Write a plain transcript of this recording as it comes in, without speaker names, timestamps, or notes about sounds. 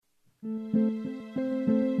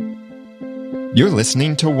You're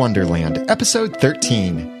listening to Wonderland, Episode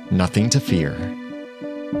 13, Nothing to Fear.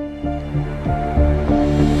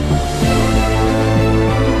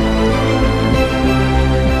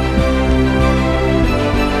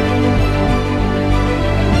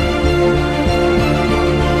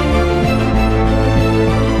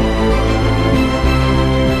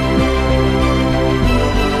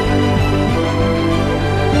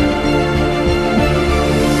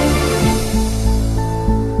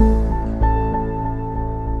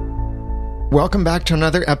 Welcome back to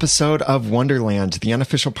another episode of Wonderland, the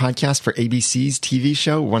unofficial podcast for ABC's TV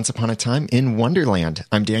show Once Upon a Time in Wonderland.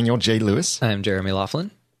 I'm Daniel J. Lewis. I'm Jeremy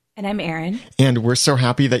Laughlin. And I'm Erin. And we're so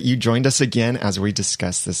happy that you joined us again as we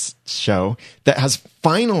discuss this show that has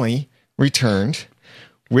finally returned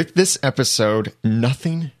with this episode,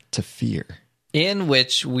 Nothing to Fear. In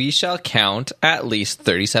which we shall count at least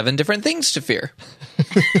 37 different things to fear.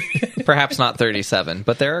 Perhaps not 37,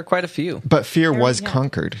 but there are quite a few. But fear was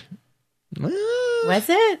conquered. Was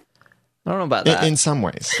it? I don't know about that. In some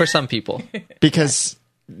ways. For some people. Because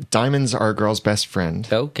Diamond's our girl's best friend.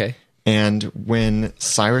 Okay. And when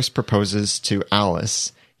Cyrus proposes to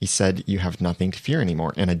Alice, he said, you have nothing to fear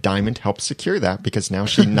anymore. And a diamond helps secure that because now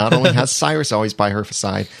she not only has Cyrus always by her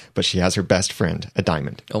side, but she has her best friend, a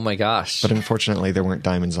diamond. Oh my gosh. But unfortunately, there weren't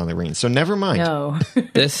diamonds on the ring. So never mind. No.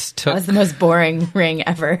 This took... That was the most boring ring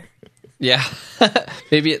ever. Yeah.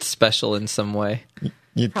 Maybe it's special in some way.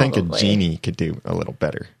 You'd think a genie could do a little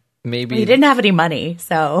better. Maybe he didn't have any money,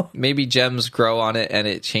 so... Maybe gems grow on it and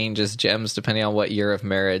it changes gems depending on what year of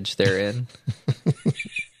marriage they're in.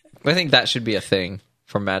 I think that should be a thing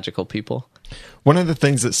for magical people. One of the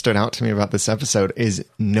things that stood out to me about this episode is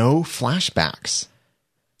no flashbacks.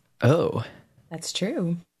 Oh. That's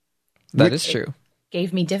true. That is true.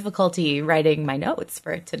 Gave me difficulty writing my notes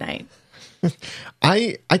for tonight.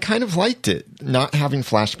 I kind of liked it, not having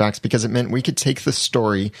flashbacks, because it meant we could take the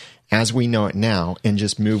story as we know it now and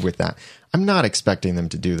just move with that. I'm not expecting them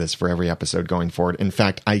to do this for every episode going forward. In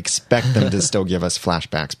fact, I expect them to still give us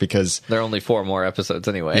flashbacks because... There are only 4 more episodes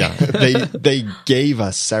anyway. Yeah, they gave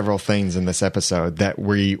us several things in this episode that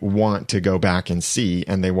we want to go back and see,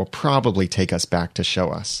 and they will probably take us back to show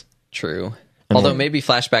us. True. And although maybe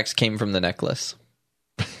flashbacks came from the necklace.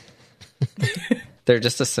 They're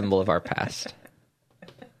just a symbol of our past.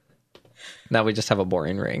 Now we just have a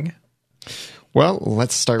boring ring. Well,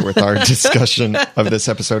 let's start with our discussion of this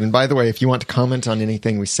episode. And by the way, if you want to comment on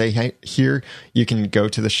anything we say here, you can go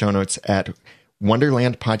to the show notes at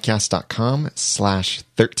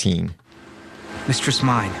wonderlandpodcast.com/13. Mistress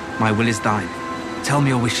mine, my will is thine. Tell me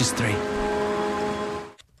your wishes 3.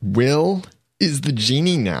 Will is the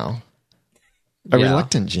genie now. A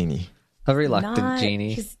reluctant genie. A reluctant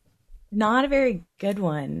genie. He's not a very good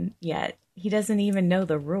one yet. He doesn't even know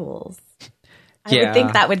the rules. I would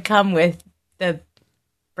think that would come with the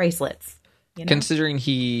bracelets. You know? Considering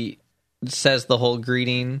he says the whole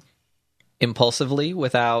greeting impulsively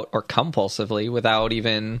or compulsively without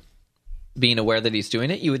even being aware that he's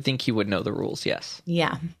doing it, you would think he would know the rules, yes.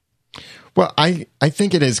 Yeah. Well, I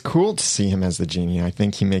think it is cool to see him as the genie. I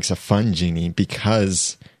think he makes a fun genie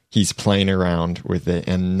because he's playing around with it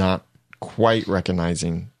and not quite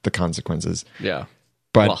recognizing the consequences. Yeah.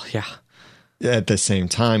 But at the same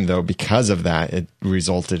time, though, because of that, it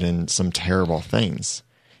resulted in some terrible things.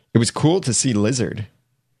 It was cool to see Lizard.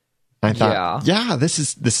 I thought, this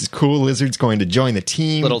is cool. Lizard's going to join the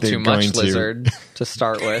team. A little too much Lizard to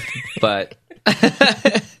start with, but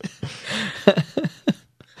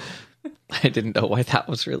I didn't know why that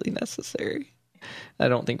was really necessary. I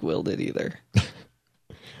don't think Will did either.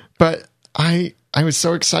 But I was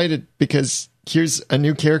so excited because here's a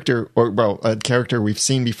new character, a character we've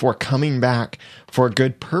seen before coming back for a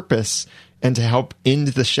good purpose and to help end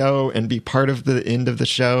the show and be part of the end of the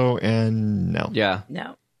show. And no. Yeah.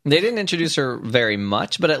 No. They didn't introduce her very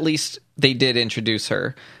much, but at least they did introduce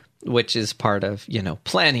her, which is part of,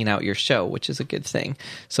 planning out your show, which is a good thing.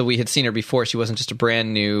 So we had seen her before. She wasn't just a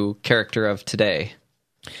brand new character of today.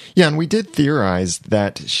 Yeah, and we did theorize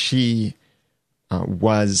that she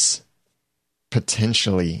was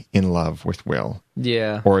potentially in love with Will.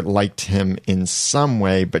 Yeah. Or liked him in some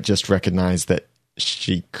way, but just recognized that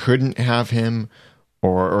she couldn't have him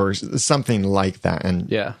or something like that. And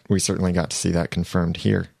we certainly got to see that confirmed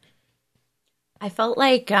here. I felt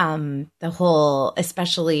like the whole,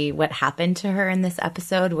 especially what happened to her in this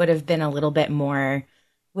episode, would have been a little bit more,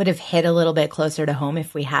 would have hit a little bit closer to home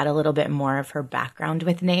if we had a little bit more of her background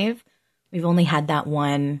with Nave. We've only had that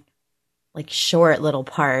one short little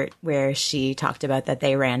part where she talked about that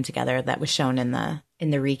they ran together that was shown in the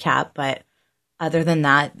recap. But other than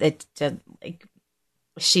that, it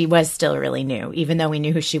she was still really new, even though we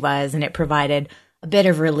knew who she was, and it provided a bit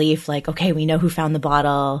of relief. Like, okay, we know who found the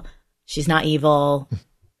bottle. She's not evil.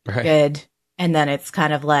 Right. Good. And then it's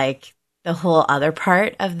kind of like the whole other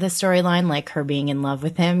part of the storyline, like her being in love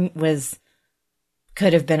with him,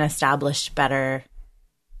 could have been established better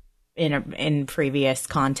in previous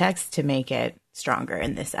context to make it stronger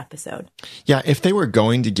in this episode. Yeah, if they were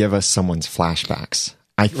going to give us someone's flashbacks,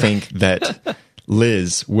 I think that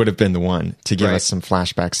Liz would have been the one to give us some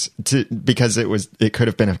flashbacks because it could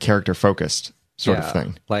have been a character focused sort of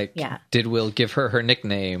thing. Like, did Will give her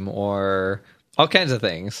nickname or all kinds of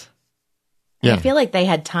things? Yeah. I feel like they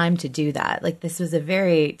had time to do that. Like, this was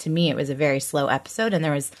to me, it was a very slow episode, and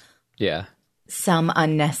there was some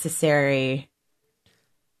unnecessary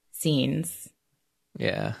scenes.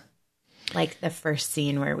 Yeah. Like the first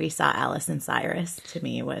scene where we saw Alice and Cyrus, to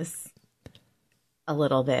me, was a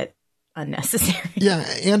little bit unnecessary. Yeah,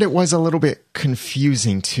 and it was a little bit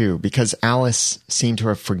confusing too, because Alice seemed to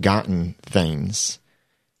have forgotten things.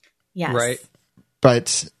 Yes. Right.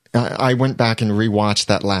 But I went back and rewatched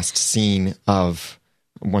that last scene of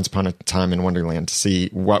Once Upon a Time in Wonderland to see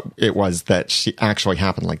what it was that she actually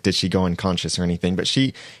happened. Like, did she go unconscious or anything? But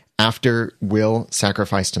after Will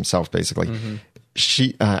sacrificed himself, basically,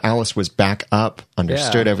 Alice was back up,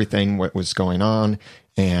 understood everything, what was going on,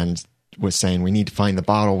 and was saying, we need to find the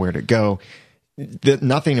bottle, where to go.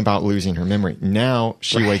 Nothing about losing her memory. Now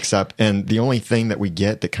she wakes up, and the only thing that we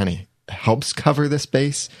get that kind of helps cover this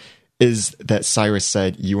base is that Cyrus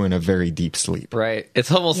said, you were in a very deep sleep. Right.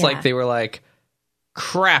 It's almost like they were like,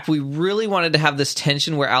 crap, we really wanted to have this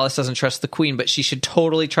tension where Alice doesn't trust the queen, but she should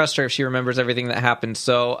totally trust her if she remembers everything that happened.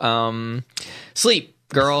 So, sleep,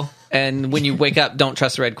 girl. And when you wake up, don't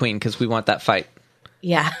trust the Red Queen because we want that fight.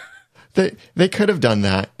 Yeah. They could have done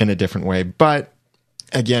that in a different way. But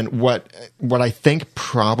again, what I think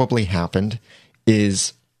probably happened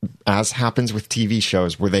is, as happens with TV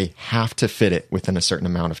shows, where they have to fit it within a certain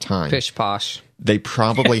amount of time. Pish posh. They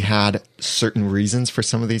probably had certain reasons for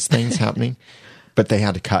some of these things happening, but they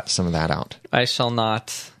had to cut some of that out. I shall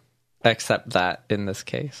not accept that in this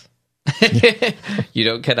case. You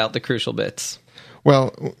don't cut out the crucial bits.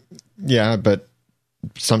 Well, yeah, but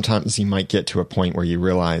sometimes you might get to a point where you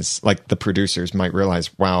realize, like the producers might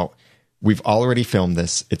realize, wow, we've already filmed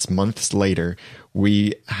this. It's months later.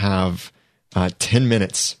 We have 10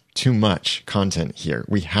 minutes too much content here.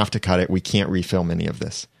 We have to cut it. We can't refilm any of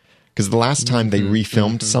this. Because the last time they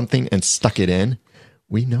refilmed something and stuck it in,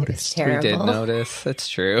 we noticed. We did notice. It's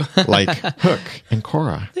true. Like Hook and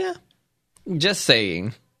Cora. Yeah. Just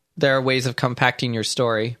saying. There are ways of compacting your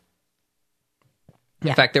story.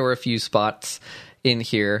 In fact, there were a few spots in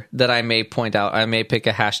here that I may point out. I may pick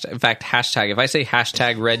a hashtag. In fact, hashtag. If I say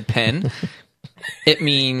hashtag red pen, it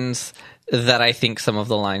means that I think some of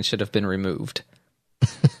the lines should have been removed.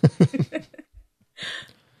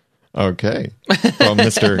 Okay. Well,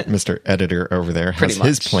 Mr. Editor over there has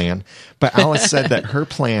his plan. But Alice said that her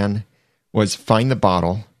plan was find the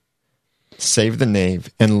bottle, save the knave,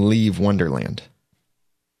 and leave Wonderland.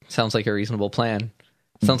 Sounds like a reasonable plan.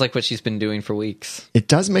 Sounds like what she's been doing for weeks. It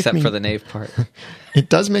does make except for the knave part. It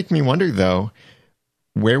does make me wonder, though,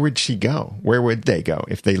 where would she go? Where would they go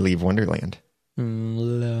if they leave Wonderland?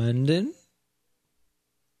 London?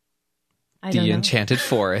 The Enchanted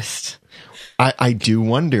Forest. I do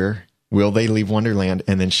wonder, will they leave Wonderland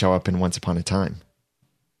and then show up in Once Upon a Time?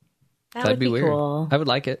 That'd be weird. Cool. I would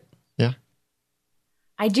like it. Yeah.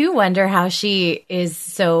 I do wonder how she is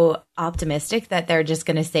so optimistic that they're just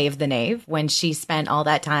going to save the knave when she spent all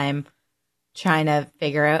that time trying to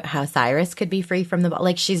figure out how Cyrus could be free from the bottle.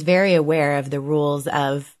 Like, she's very aware of the rules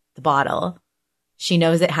of the bottle. She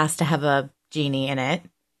knows it has to have a genie in it.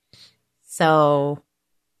 So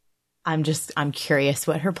I'm curious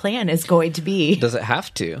what her plan is going to be. Does it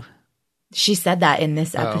have to? She said that in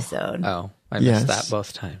this episode. Oh, I missed that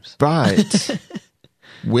both times. But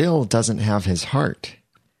Will doesn't have his heart.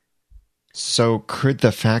 So could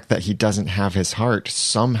the fact that he doesn't have his heart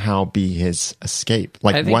somehow be his escape?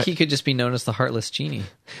 Like, I think he could just be known as the Heartless Genie.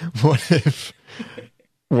 What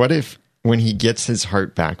if when he gets his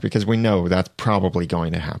heart back, because we know that's probably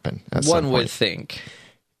going to happen at some point. One would think.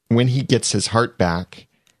 When he gets his heart back,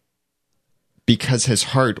 because his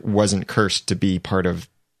heart wasn't cursed to be part of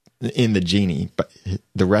in the genie, but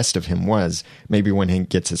the rest of him was, maybe when he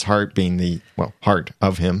gets his heart being the heart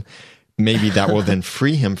of him, maybe that will then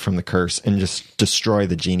free him from the curse and just destroy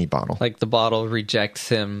the genie bottle. Like the bottle rejects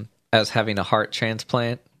him as having a heart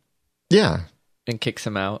transplant. Yeah. And kicks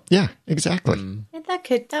him out. Yeah, exactly. That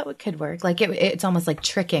could work. Like it's almost like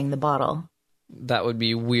tricking the bottle. That would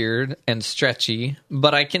be weird and stretchy,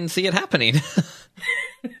 but I can see it happening.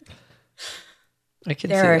 I can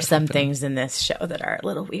see There are that some happening. things in this show that are a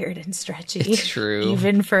little weird and stretchy. It's true.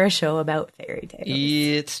 Even for a show about fairy tales.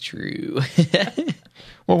 It's true.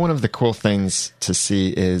 Well, one of the cool things to see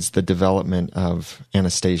is the development of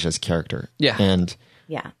Anastasia's character. Yeah. And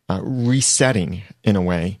Yeah. resetting, in a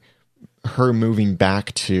way, her moving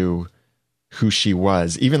back to who she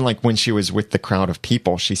was. Even like when she was with the crowd of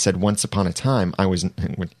people, she said, once upon a time, I was...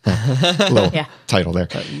 little Yeah. title there.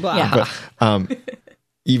 Yeah. But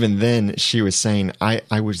even then, she was saying,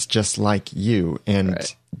 I was just like you. And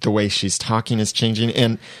Right. the way she's talking is changing.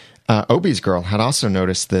 And Obi's girl had also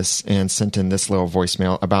noticed this and sent in this little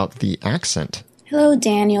voicemail about the accent. Hello,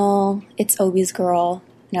 Daniel. It's Obi's girl.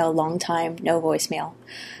 No, long time, no voicemail.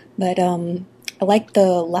 But I liked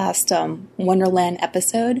the last Wonderland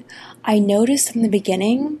episode. I noticed in the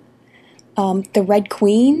beginning, the Red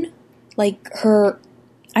Queen, like her,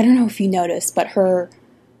 I don't know if you noticed, but her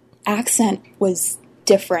accent was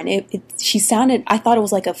different. She sounded, I thought it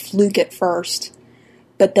was like a fluke at first,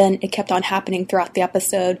 but then it kept on happening throughout the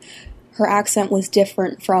episode. Her accent was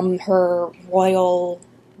different from her royal,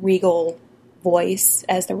 regal voice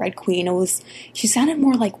as the Red Queen. She sounded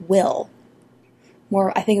more like Will.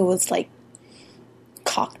 More, I think it was like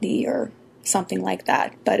Cockney or something like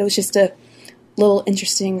that. But it was just a little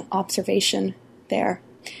interesting observation there.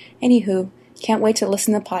 Anywho, can't wait to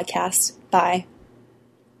listen to the podcast. Bye.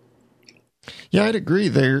 Yeah, I'd agree.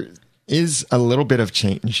 There is a little bit of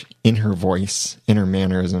change in her voice, in her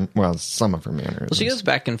mannerism. Well, some of her mannerisms. Well, she goes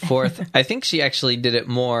back and forth. I think she actually did it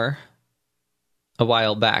more a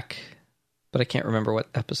while back, but I can't remember what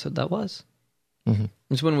episode that was. Mm-hmm.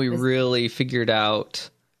 It's when we really figured out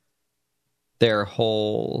their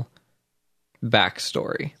whole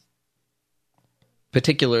backstory.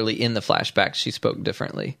 Particularly in the flashbacks, she spoke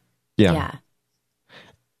differently. Yeah.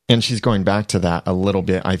 And she's going back to that a little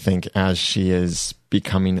bit, I think, as she is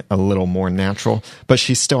becoming a little more natural. But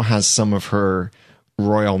she still has some of her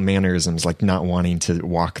royal mannerisms, like not wanting to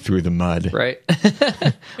walk through the mud. Right?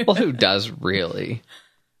 Well, who does really?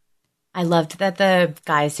 I loved that the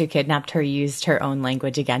guys who kidnapped her used her own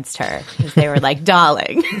language against her because they were like,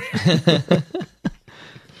 darling.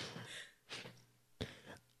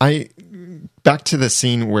 Back to the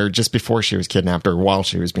scene where just before she was kidnapped, or while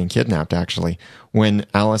she was being kidnapped, actually, when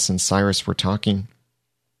Alice and Cyrus were talking,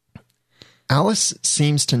 Alice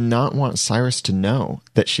seems to not want Cyrus to know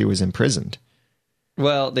that she was imprisoned.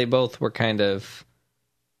 Well, they both were kind of,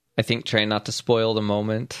 I think, trying not to spoil the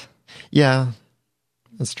moment. Yeah,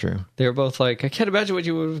 that's true. They were both like, I can't imagine what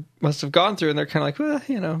you must have gone through. And they're kind of like, well,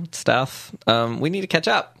 you know, stuff. We need to catch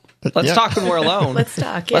up. Let's Yeah. talk when we're alone. Let's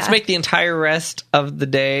talk. Yeah. Let's make the entire rest of the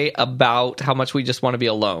day about how much we just want to be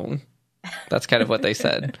alone. That's kind of what they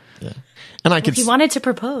said. And I could He wanted to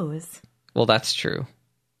propose. Well, that's true.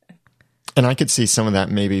 And I could see some of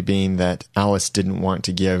that maybe being that Alice didn't want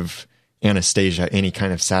to give Anastasia any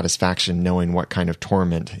kind of satisfaction knowing what kind of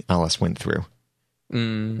torment Alice went through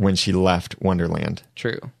when she left Wonderland.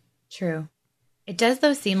 True. True. It does,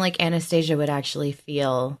 though, seem like Anastasia would actually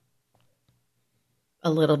feel a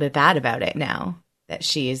little bit bad about it now that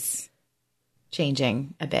she's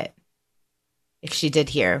changing a bit. If she did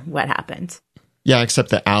hear what happened. Yeah, except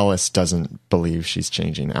that Alice doesn't believe she's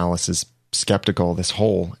changing. Alice is skeptical this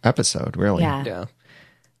whole episode, really. Yeah. Yeah.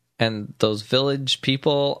 And those village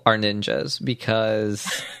people are ninjas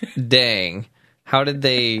because, dang, how did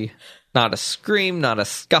they... Not a scream, not a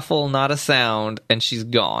scuffle, not a sound, and she's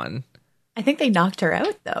gone. I think they knocked her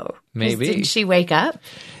out, though. 'Cause Maybe. Didn't she wake up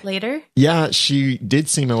later? Yeah, she did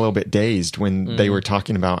seem a little bit dazed when they were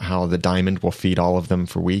talking about how the diamond will feed all of them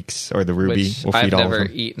for weeks, or the ruby Which will I've feed all of never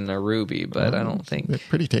them. eaten a ruby, but I don't think... They're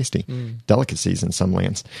pretty tasty. Delicacies in some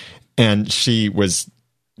lands. And she was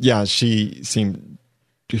asking,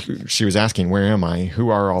 where am I? Who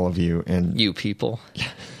are all of you? And You people.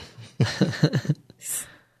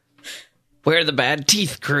 We're the bad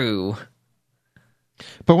teeth crew.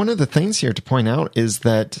 but one of the things here to point out is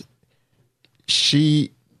that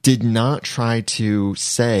she did not try to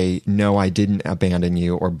say, no, I didn't abandon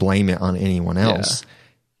you, or blame it on anyone else.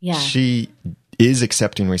 Yeah. She is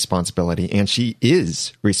accepting responsibility, and she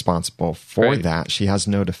is responsible for Right. that. She has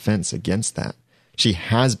no defense against that. She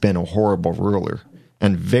has been a horrible ruler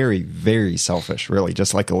and very, very selfish, really,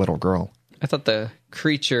 just like a little girl. I thought the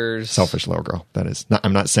creatures... Selfish little girl, that is.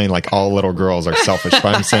 I'm not saying like all little girls are selfish,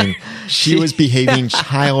 but I'm saying she was behaving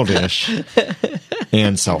childish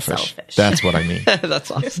and selfish. Selfish. That's what I mean. That's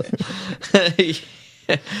awesome.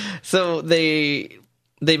 So they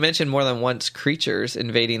mentioned more than once creatures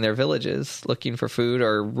invading their villages, looking for food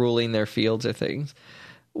or ruling their fields or things,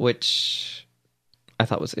 which I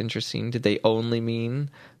thought was interesting. Did they only mean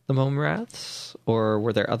the Momraths, or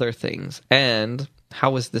were there other things? And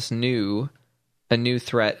how was this a new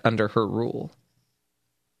threat under her rule?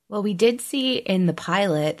 Well, we did see in the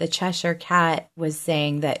pilot, the Cheshire Cat was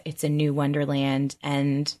saying that it's a new wonderland,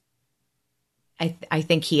 and I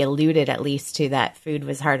think he alluded at least to that food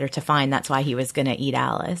was harder to find. That's why he was going to eat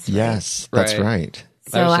Alice. Right? Yes, that's right.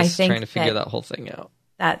 So I was just think trying to figure that whole thing out.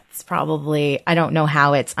 That's probably, I don't know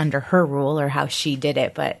how it's under her rule or how she did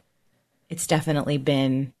it, but it's definitely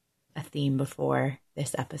been a theme before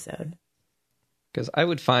this episode. Because I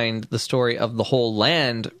would find the story of the whole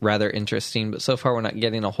land rather interesting, but so far we're not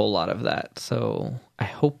getting a whole lot of that. So I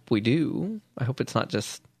hope we do. I hope it's not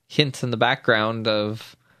just hints in the background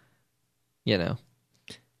of,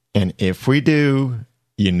 And if we do,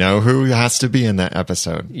 you know who has to be in that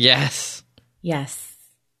episode. Yes. Yes.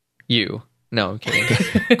 You. No, I'm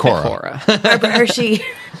kidding. Cora. Barbara Hershey.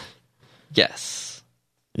 Yes.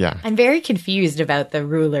 Yeah. I'm very confused about the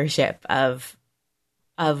rulership of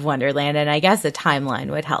Wonderland, and I guess a timeline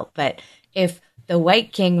would help. But if the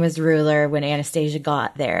White King was ruler when Anastasia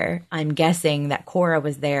got there, I'm guessing that Cora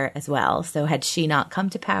was there as well. So had she not come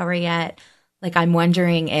to power yet? Like, I'm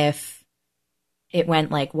wondering if it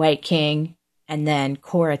went like White King, and then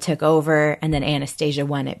Cora took over, and then Anastasia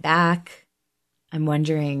won it back. I'm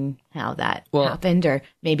wondering how that happened, or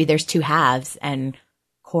maybe there's two halves, and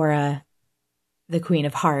Cora, the Queen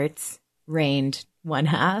of Hearts, reigned one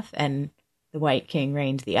half, and the White King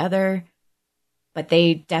reigned the other. But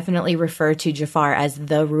they definitely refer to Jafar as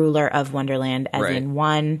the ruler of Wonderland, as in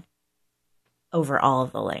one over all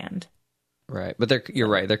of the land. Right. But you're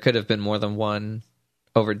right. There could have been more than one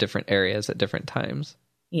over different areas at different times.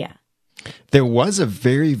 Yeah. There was a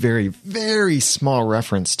very, very, very small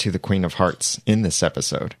reference to the Queen of Hearts in this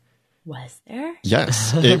episode. Was there?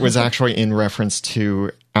 Yes. It was actually in reference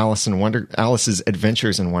to Alice's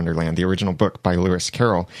Adventures in Wonderland, the original book by Lewis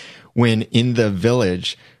Carroll, when in the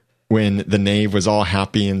village, when the knave was all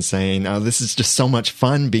happy and saying, "Oh, this is just so much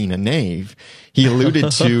fun being a knave," he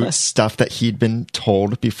alluded to stuff that he'd been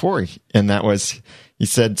told before. And that was, he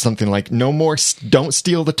said something like, "No more, don't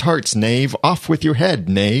steal the tarts, knave. Off with your head,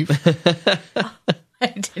 knave." I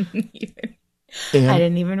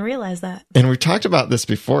didn't even realize that. And we talked about this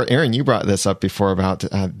before. Aaron, you brought this up before about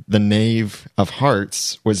the Knave of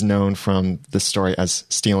Hearts was known from the story as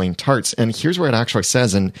stealing tarts. And here's where it actually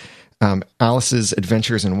says in Alice's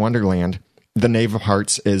Adventures in Wonderland, the Knave of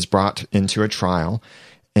Hearts is brought into a trial,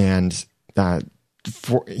 and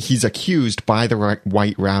he's accused by the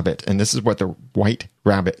White Rabbit. And this is what the White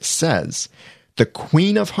Rabbit says. "The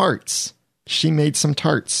Queen of Hearts, she made some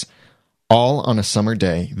tarts. All on a summer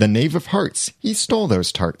day, the Knave of Hearts, he stole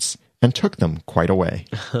those tarts and took them quite away."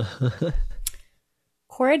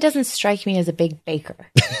 Cora doesn't strike me as a big baker.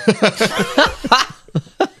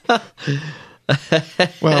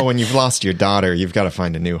 Well, when you've lost your daughter, you've got to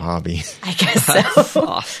find a new hobby. I guess so. That's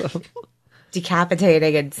awesome.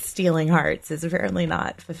 Decapitating and stealing hearts is apparently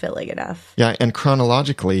not fulfilling enough. Yeah, and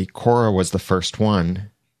chronologically, Cora was the first one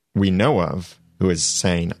we know of who is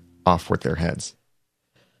saying "off with their heads."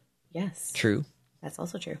 Yes. True. That's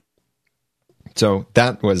also true. So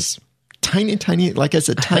that was tiny, like I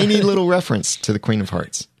said, tiny little reference to the Queen of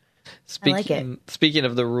Hearts. I like it. Speaking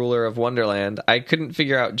of the ruler of Wonderland, I couldn't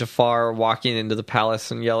figure out Jafar walking into the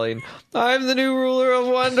palace and yelling, "I'm the new ruler of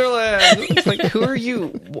Wonderland." It's like, who are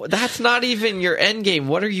you? That's not even your end game.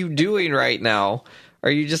 What are you doing right now?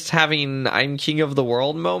 Are you just having "I'm king of the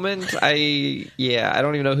world" moment? I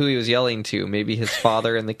don't even know who he was yelling to. Maybe his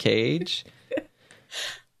father in the cage?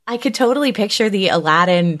 I could totally picture the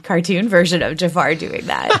Aladdin cartoon version of Jafar doing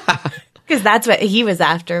that. Because that's what he was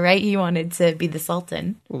after, right? He wanted to be the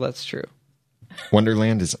Sultan. Well, that's true.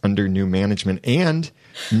 Wonderland is under new management and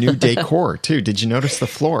new decor, too. Did you notice the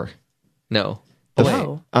floor? No.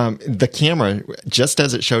 The camera, just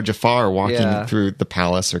as it showed Jafar walking through the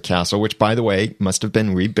palace or castle, which, by the way, must have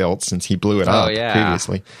been rebuilt since he blew it up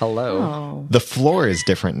previously. Hello. Oh. The floor is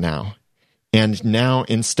different now. And now,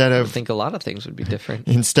 instead I of think a lot of things would be different.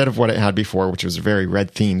 Instead of what it had before, which was a very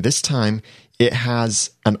red theme, this time it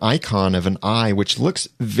has an icon of an eye, which looks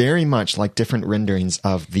very much like different renderings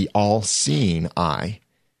of the all-seeing eye.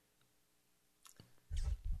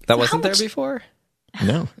 That wasn't there before?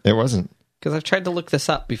 No, it wasn't. Because I've tried to look this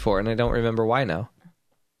up before, and I don't remember why now.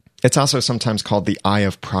 It's also sometimes called the Eye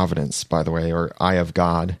of Providence, by the way, or Eye of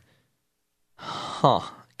God. Huh.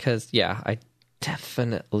 Because, I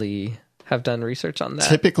definitely have done research on that.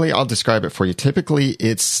 Typically, I'll describe it for you. Typically,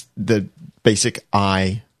 it's the basic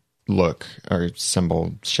eye look or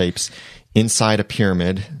symbol shapes inside a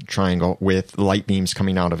pyramid triangle with light beams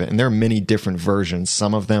coming out of it. And there are many different versions.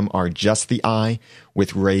 Some of them are just the eye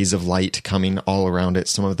with rays of light coming all around it.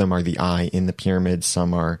 Some of them are the eye in the pyramid.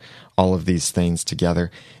 Some are all of these things together.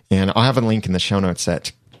 And I'll have a link in the show notes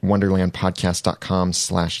at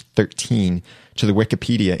wonderlandpodcast.com/13 to the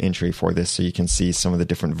Wikipedia entry for this, so you can see some of the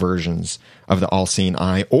different versions of the all-seeing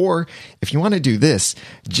eye. Or if you want to do this,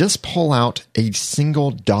 just pull out a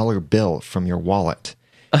single dollar bill from your wallet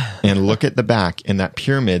and look at the back. In that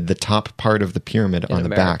pyramid, the top part of the pyramid on the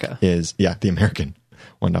back is, the American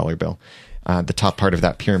 $1 bill. The top part of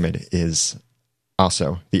that pyramid is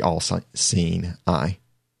also the all-seeing eye.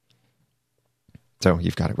 So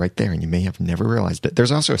you've got it right there, and you may have never realized it.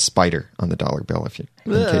 There's also a spider on the dollar bill in case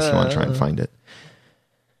you want to try and find it.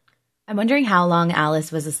 I'm wondering how long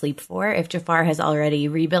Alice was asleep for, if Jafar has already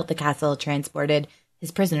rebuilt the castle, transported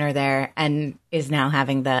his prisoner there, and is now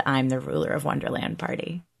having the I'm the ruler of Wonderland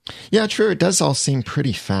party. Yeah, true. It does all seem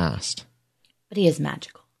pretty fast. But he is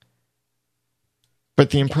magical.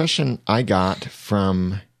 But the impression I got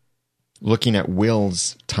from looking at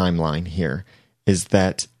Will's timeline here is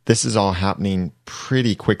that this is all happening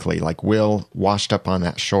pretty quickly. Like Will washed up on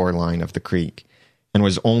that shoreline of the creek and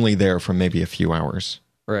was only there for maybe a few hours.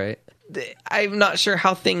 Right. I'm not sure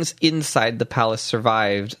how things inside the palace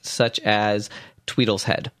survived, such as Tweedle's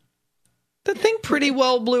head. The thing pretty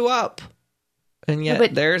well blew up. And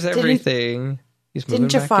yet there's everything. Didn't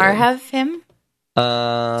Jafar have him?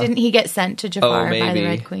 Didn't he get sent to Jafar by the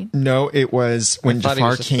Red Queen? No, it was when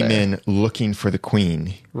Jafar came in looking for the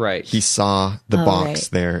queen. Right. He saw the box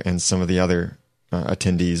there, and some of the other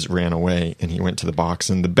attendees ran away, and he went to the box.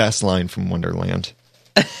 And the best line from Wonderland,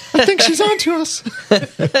 I think she's on to us.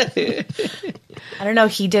 I don't know.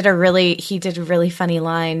 He did a really funny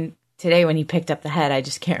line today when he picked up the head. I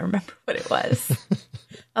just can't remember what it was.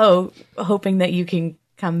 Hoping that you can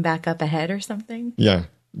come back up ahead or something. Yeah,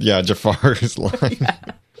 Jafar's line.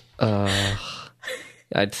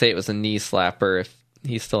 I'd say it was a knee slapper if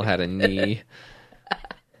he still had a knee.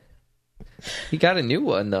 He got a new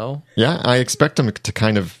one, though. Yeah, I expect him to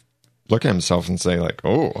kind of look at himself and say, like,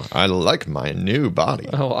 oh, I like my new body.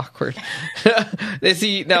 Oh, awkward. Is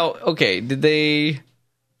he now? Okay, did they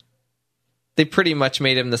pretty much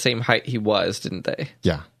made him the same height he was, didn't they?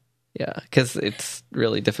 Yeah, because it's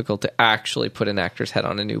really difficult to actually put an actor's head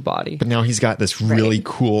on a new body. But now he's got this really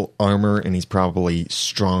cool armor, and he's probably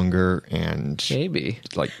stronger and maybe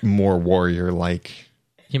like more warrior like.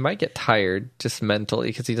 He might get tired just mentally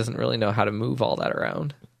because he doesn't really know how to move all that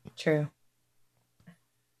around. True.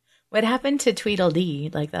 What happened to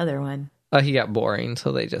Tweedledee, like the other one? He got boring,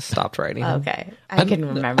 so they just stopped writing him. Okay. I can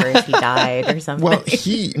remember if he died or something. Well,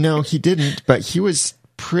 he didn't, but he was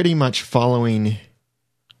pretty much following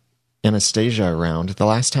Anastasia around. The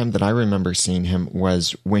last time that I remember seeing him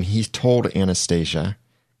was when he told Anastasia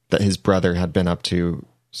that his brother had been up to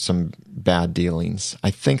some bad dealings.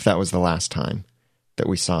 I think that was the last time that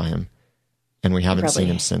we saw him. And we haven't seen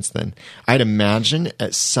him since then. I'd imagine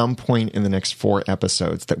at some point in the next 4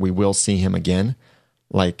 episodes that we will see him again.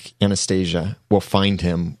 Like Anastasia will find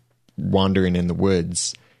him wandering in the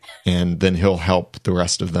woods, and then he'll help the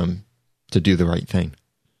rest of them to do the right thing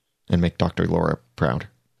and make Dr. Laura proud.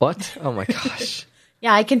 What? Oh my gosh.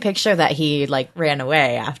 Yeah, I can picture that he like ran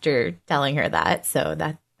away after telling her that. So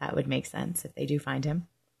that would make sense if they do find him.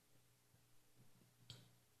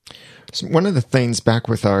 So one of the things back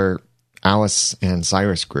with our Alice and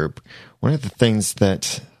Cyrus group, one of the things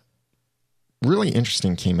that really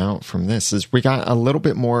interesting came out from this is we got a little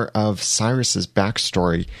bit more of Cyrus's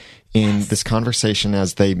backstory in this conversation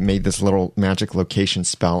as they made this little magic location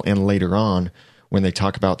spell, and later on when they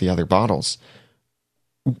talk about the other bottles.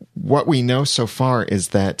 What we know so far is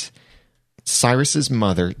that Cyrus's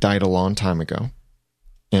mother died a long time ago,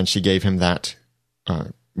 and she gave him that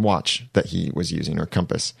watch that he was using, or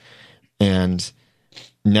compass. And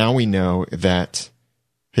now we know that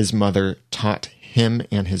his mother taught him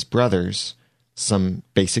and his brothers some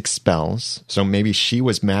basic spells. So maybe she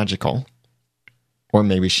was magical, or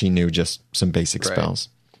maybe she knew just some basic spells.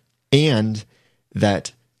 And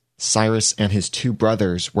that Cyrus and his 2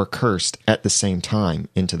 brothers were cursed at the same time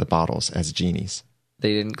into the bottles as genies.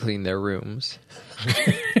 They didn't clean their rooms.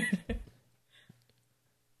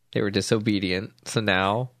 They were disobedient. So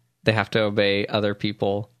now they have to obey other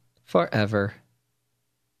people forever.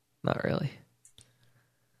 Not really.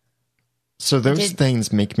 So those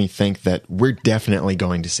things make me think that we're definitely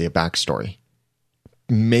going to see a backstory.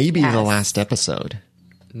 Maybe the last episode.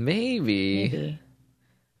 Maybe.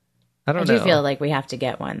 I don't know. I do feel like we have to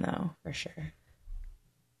get one, though, for sure.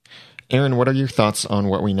 Erin, what are your thoughts on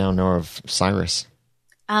what we now know of Cyrus?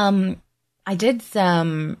 I did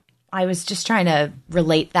some. I was just trying to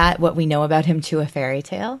relate what we know about him to a fairy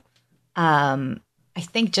tale. I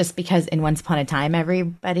think just because in Once Upon a Time,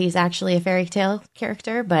 everybody's actually a fairy tale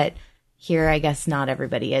character, but here, I guess not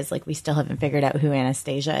everybody is. Like, we still haven't figured out who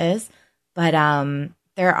Anastasia is. But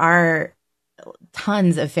there are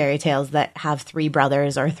tons of fairy tales that have 3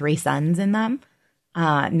 brothers or 3 sons in them.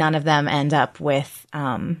 None of them end up with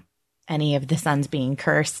any of the sons being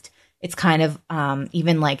cursed. It's kind of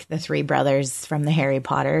even like the 3 brothers from the Harry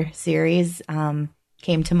Potter series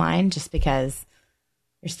came to mind just because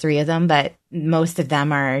there's 3 of them, but most of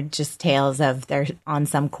them are just tales of they're on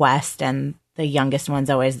some quest and the youngest one's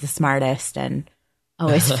always the smartest and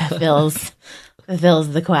always fulfills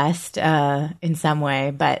the quest in some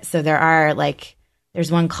way. But so there are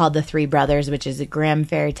there's one called The 3 Brothers, which is a Grimm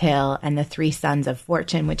fairy tale, and The 3 Sons of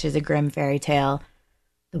Fortune, which is a Grimm fairy tale,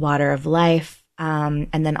 The Water of Life, and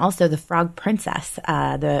then also The Frog Princess.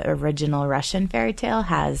 The original Russian fairy tale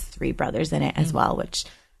has 3 brothers in it as well, which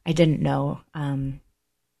I didn't know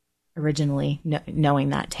originally, knowing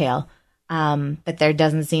that tale. But there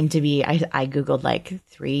doesn't seem to be, I Googled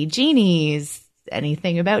 3 genies,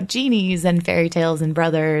 anything about genies and fairy tales and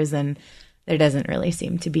brothers, and there doesn't really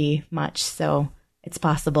seem to be much. So it's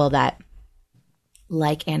possible that,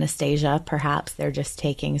 like Anastasia, perhaps they're just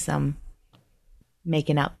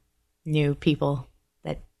making up new people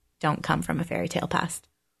that don't come from a fairy tale past.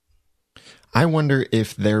 I wonder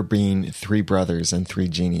if there being 3 brothers and 3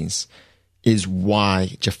 genies is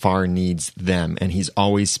why Jafar needs them, and he's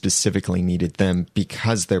always specifically needed them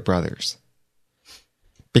because they're brothers.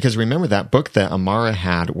 Because remember, that book that Amara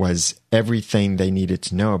had was everything they needed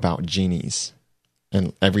to know about genies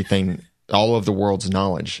and everything, all of the world's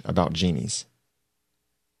knowledge about genies.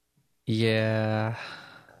 Yeah.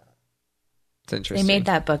 It's interesting. They made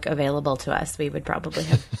that book available to us. We would probably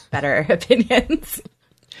have better opinions.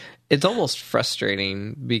 It's almost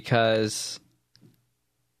frustrating because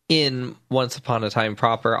in Once Upon a Time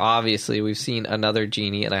proper, obviously we've seen another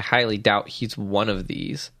genie, and I highly doubt he's one of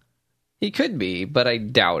these. He could be, but I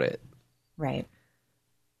doubt it. Right.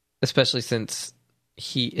 Especially since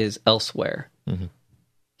he is elsewhere. Mm-hmm.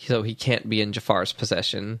 So he can't be in Jafar's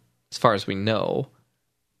possession, as far as we know.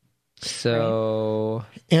 So...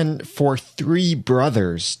 And for 3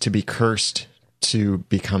 brothers to be cursed to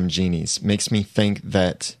become genies makes me think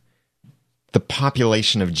that the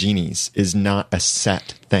population of genies is not a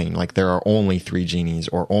set thing. Like, there are only 3 genies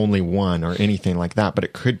or only 1 or anything like that. But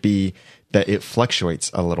it could be that it fluctuates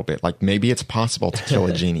a little bit. Like, maybe it's possible to kill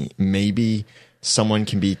a genie. Maybe someone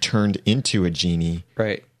can be turned into a genie,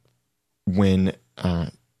 right, when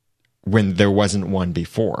there wasn't one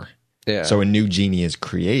before. Yeah. So a new genie is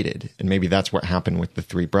created, and maybe that's what happened with the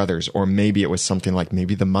 3 brothers. Or maybe it was something like,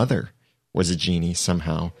 maybe the mother was a genie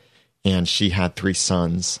somehow, and she had 3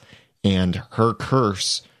 sons, and her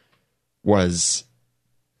curse was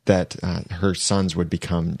that her sons would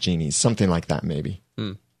become genies. Something like that, maybe.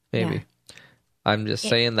 Maybe. Yeah. I'm just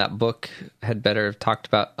saying that book had better have talked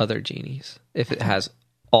about other genies if it has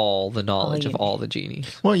all the knowledge of all the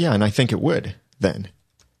genies. Well, yeah, and I think it would then.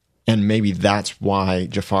 And maybe that's why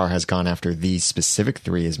Jafar has gone after these specific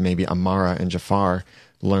 3, is maybe Amara and Jafar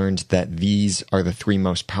learned that these are the 3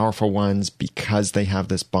 most powerful ones because they have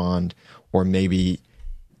this bond, or maybe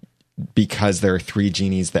because there are 3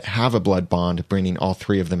 genies that have a blood bond, bringing all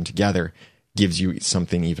 3 of them together gives you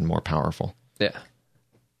something even more powerful. Yeah.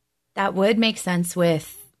 That would make sense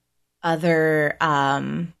with other,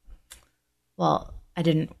 well,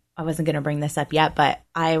 I wasn't going to bring this up yet, but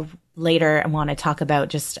I later want to talk about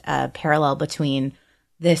just a parallel between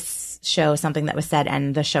this show, Something That Was Said,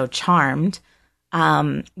 and the show Charmed,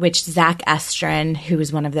 which Zach Estrin, who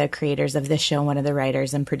is one of the creators of this show, one of the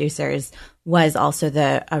writers and producers, was also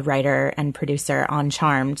a writer and producer on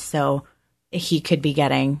Charmed. So he could be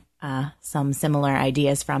getting some similar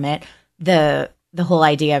ideas from it. The whole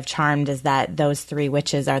idea of Charmed is that those 3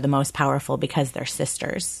 witches are the most powerful because they're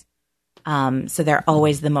sisters. So they're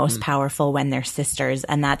always the most powerful when they're sisters.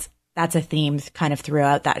 And that's a theme kind of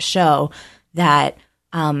throughout that show, that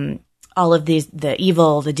all of the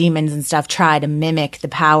evil, the demons and stuff try to mimic the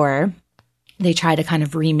power. They try to kind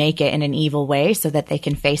of remake it in an evil way so that they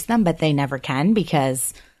can face them, but they never can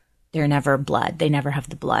because they're never blood. They never have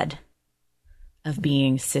the blood of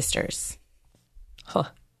being sisters. Huh.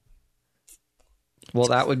 Well,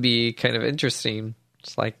 that would be kind of interesting.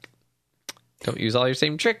 It's like, don't use all your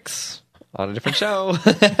same tricks on a different show.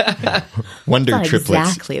 Wonder Not triplets.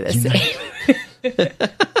 exactly the same.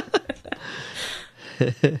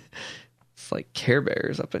 It's like Care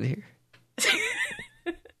Bears up in here.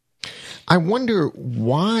 I wonder,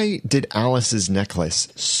 why did Alice's necklace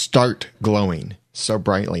start glowing so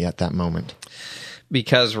brightly at that moment?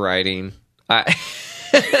 Because writing.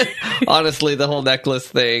 Honestly, the whole necklace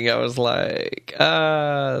thing, I was like,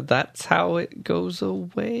 that's how it goes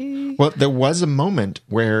away? Well, there was a moment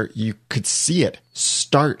where you could see it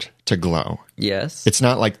start to glow. Yes. It's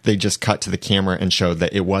not like they just cut to the camera and showed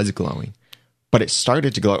that it was glowing, but it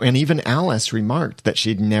started to glow. And even Alice remarked that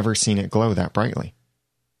she'd never seen it glow that brightly.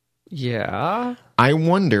 Yeah. I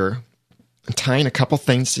wonder, tying a couple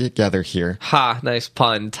things together here. Ha, nice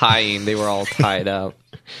pun. Tying. They were all tied up.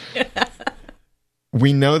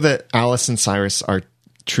 We know that Alice and Cyrus are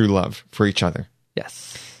true love for each other.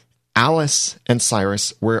 Yes. Alice and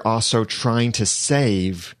Cyrus were also trying to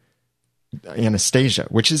save Anastasia,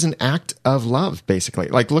 which is an act of love, basically.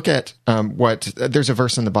 Like, look at there's a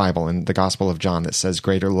verse in the Bible, in the Gospel of John, that says,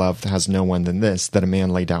 "Greater love has no one than this, that a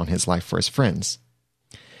man lay down his life for his friends."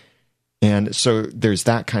 And so there's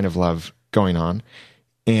that kind of love going on,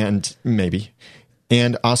 and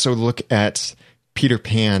also look at Peter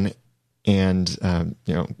Pan and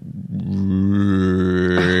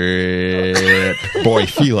boy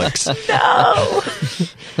Felix. No.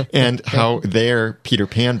 And how there Peter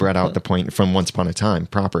Pan brought out the point from Once Upon a Time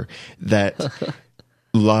proper that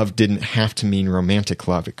love didn't have to mean romantic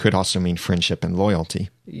love. It could also mean friendship and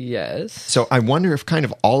loyalty. Yes. So I wonder if kind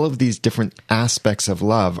of all of these different aspects of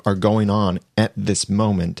love are going on at this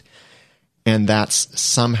moment, and that's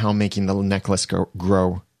somehow making the necklace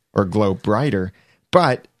grow or glow brighter.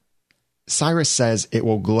 But Cyrus says it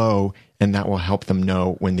will glow, and that will help them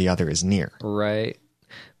know when the other is near. Right.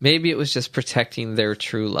 Maybe it was just protecting their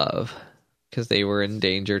true love because they were in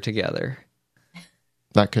danger together.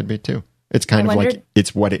 That could be too. It's kind of like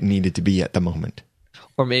it's what it needed to be at the moment.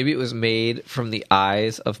 Or maybe it was made from the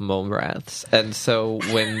eyes of Momraths. And so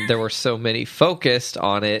when there were so many focused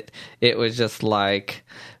on it, it was just like,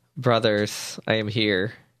 brothers, I am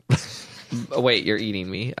here. Wait, you're eating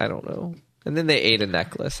me? I don't know. And then they ate a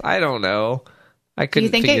necklace. I don't know. I couldn't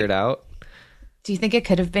figure it out. Do you think it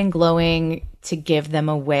could have been glowing to give them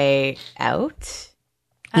a way out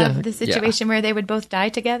of the situation where they would both die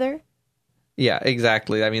together? Yeah,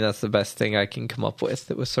 exactly. I mean, that's the best thing I can come up with.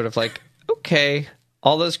 It was sort of like, okay,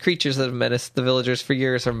 all those creatures that have menaced the villagers for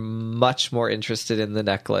years are much more interested in the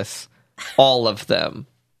necklace. All of them.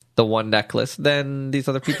 The one necklace than these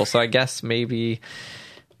other people. So I guess maybe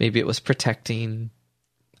it was protecting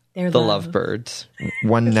the lovebirds.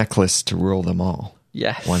 One necklace to rule them all.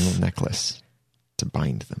 Yes. One necklace to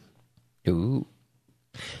bind them. Ooh.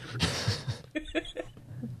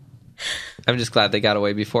 I'm just glad they got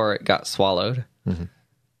away before it got swallowed. Mm-hmm.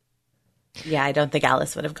 Yeah, I don't think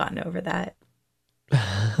Alice would have gotten over that.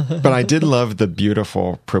 But I did love the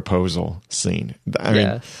beautiful proposal scene. I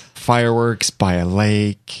mean, fireworks by a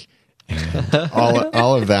lake and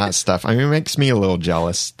all of that stuff. I mean, it makes me a little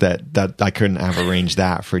jealous that I couldn't have arranged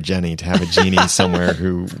that for Jenny, to have a genie somewhere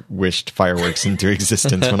who wished fireworks into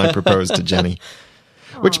existence when I proposed to Jenny.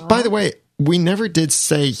 Aww. Which, by the way, we never did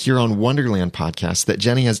say here on Wonderland Podcast that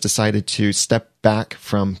Jenny has decided to step back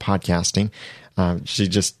from podcasting. She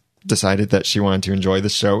just decided that she wanted to enjoy the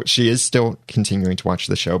show. She is still continuing to watch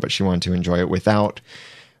the show, but she wanted to enjoy it without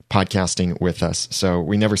podcasting with us. So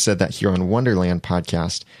we never said that here on Wonderland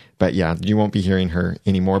Podcast. But yeah, you won't be hearing her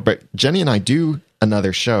anymore. But Jenny and I do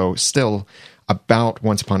another show still about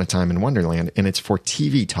Once Upon a Time in Wonderland, and it's for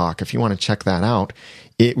TV Talk. If you want to check that out,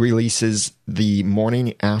 it releases the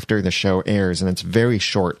morning after the show airs, and it's very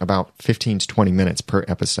short, about 15 to 20 minutes per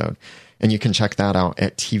episode. And you can check that out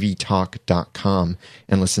at tvtalk.com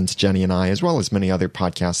and listen to Jenny and I, as well as many other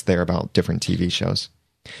podcasts there about different TV shows.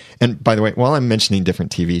 And by the way, while I'm mentioning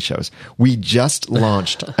different TV shows, we just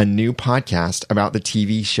launched a new podcast about the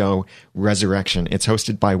TV show Resurrection. It's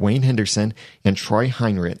hosted by Wayne Henderson and Troy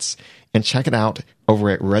Heinrichs. And check it out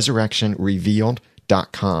over at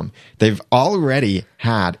resurrectionrevealed.com. They've already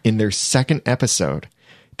had, in their second episode,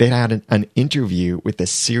 they had an interview with the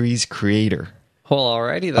series creator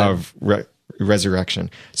of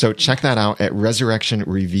Resurrection. So check that out at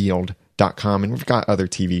resurrectionrevealed.com. And we've got other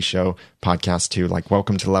TV show podcasts too, like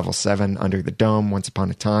Welcome to Level 7, Under the Dome, Once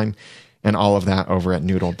Upon a Time, and all of that over at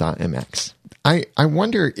noodle.mx. I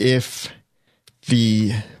wonder if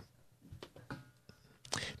the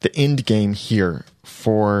end game here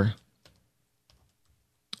for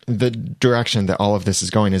the direction that all of this is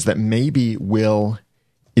going is that maybe Will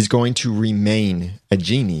is going to remain a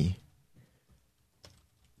genie,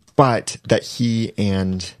 but that he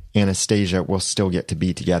and Anastasia will still get to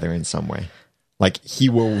be together in some way. Like he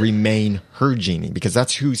will remain her genie because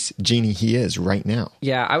that's whose genie he is right now.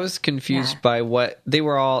 Yeah, I was confused Yeah. by what they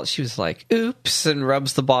were all. She was like, "Oops," and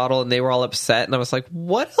rubs the bottle, and they were all upset. And I was like,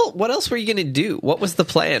 "What? What else were you going to do? What was the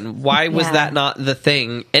plan? Why was Yeah. that not the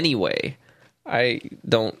thing anyway?" I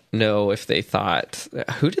don't know if they thought,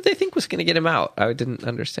 who did they think was going to get him out? I didn't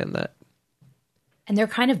understand that. And they're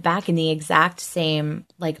kind of back in the exact same,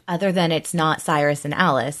 like, other than it's not Cyrus and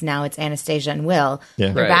Alice, now it's Anastasia and Will.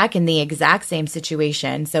 Yeah. They're Right. back in the exact same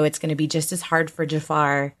situation. So it's going to be just as hard for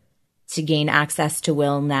Jafar to gain access to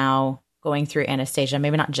Will now going through Anastasia.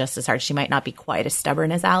 Maybe not just as hard. She might not be quite as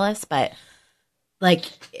stubborn as Alice, but like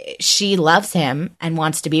she loves him and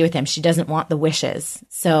wants to be with him. She doesn't want the wishes.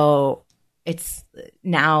 So it's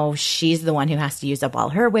now she's the one who has to use up all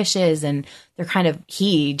her wishes, and they're kind of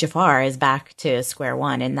Jafar is back to square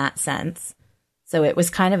one in that sense. So it was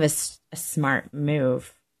kind of a smart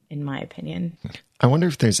move, in my opinion. I wonder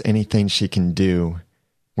if there's anything she can do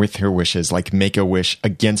with her wishes, like make a wish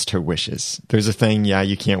against her wishes. There's a thing, yeah,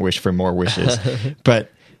 you can't wish for more wishes, but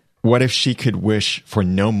what if she could wish for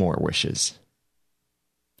no more wishes?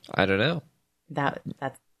 I don't know. That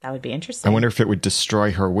would be interesting. I wonder if it would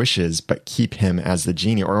destroy her wishes, but keep him as the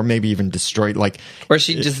genie, or maybe even destroy, like, Or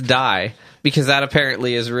she'd just die, because that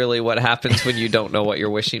apparently is really what happens when you don't know what you're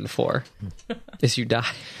wishing for. Is you die.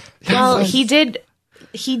 Well, he did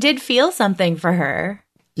feel something for her.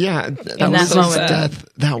 yeah, that was moment. his death.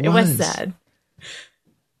 That It was sad.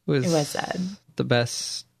 It It was sad. the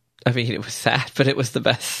best. I mean, it was sad, but it was the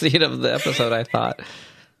best scene of the episode, I thought.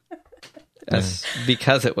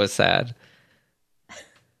 Because it was sad.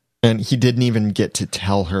 And he didn't even get to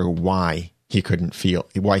tell her why he couldn't feel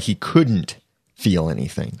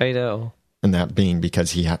anything. I know. And that being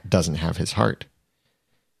because he doesn't have his heart.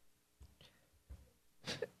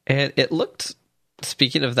 And it looked,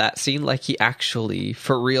 speaking of that scene, like he actually,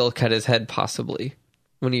 for real, cut his head, possibly.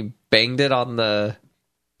 When he banged it on that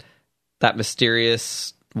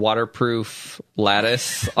mysterious waterproof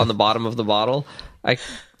lattice on the bottom of the bottle.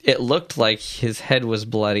 It looked like his head was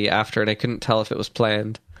bloody after, and I couldn't tell if it was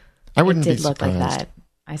planned. I wouldn't It did be look surprised. like that.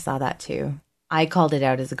 I saw that too. I called it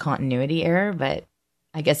out as a continuity error, but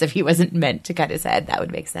I guess if he wasn't meant to cut his head, that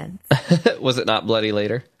would make sense. Was it not bloody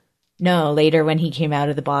later? No, later when he came out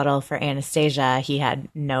of the bottle for Anastasia, he had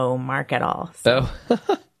no mark at all. So, Oh.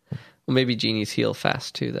 Well, maybe genies heal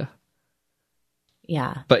fast too, though.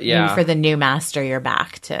 yeah. But yeah. Maybe for the new master, you're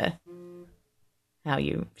back to how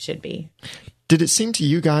you should be. Did it seem to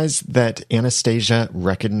you guys that Anastasia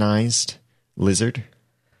recognized Lizard?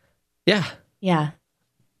 Yeah. Yeah.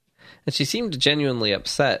 And she seemed genuinely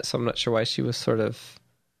upset, so I'm not sure why she was sort of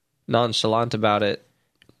nonchalant about it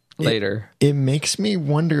later. It makes me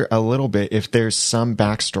wonder a little bit if there's some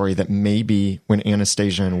backstory that maybe when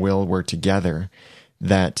Anastasia and Will were together,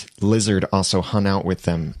 that Lizard also hung out with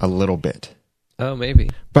them a little bit. Oh, maybe.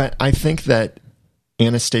 But I think that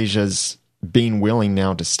Anastasia's being willing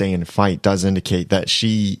now to stay and fight does indicate that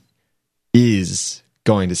she is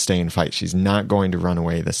going to stay and fight. She's not going to run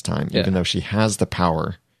away this time, even though she has the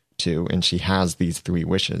power to, and she has these 3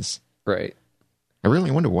 wishes. Right. I really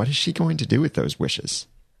wonder, what is she going to do with those wishes?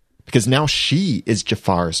 Because now she is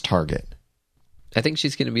Jafar's target. I think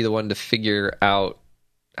she's going to be the one to figure out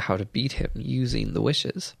how to beat him using the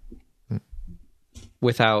wishes.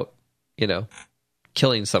 Without,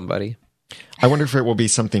 killing somebody. I wonder if it will be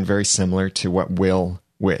something very similar to what Will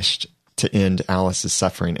wished to end Alice's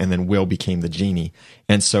suffering, and then Will became the genie.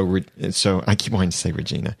 And so I keep wanting to say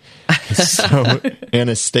Regina. So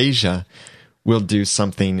Anastasia will do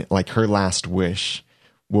something like her last wish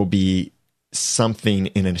will be something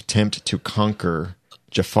in an attempt to conquer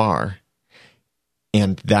Jafar,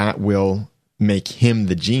 and that will make him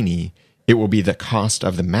the genie. It will be the cost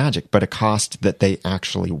of the magic, but a cost that they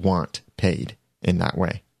actually want paid in that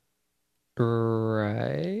way.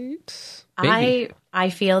 Right. Maybe. I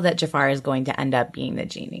feel that Jafar is going to end up being the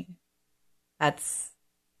genie. That's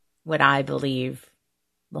what I believe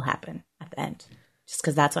will happen at the end. Just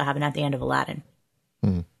because that's what happened at the end of Aladdin.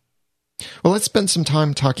 Well, let's spend some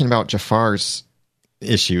time talking about Jafar's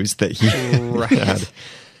issues that he had.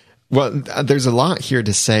 Well, there's a lot here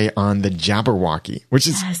to say on the Jabberwocky, which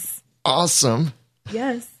is awesome.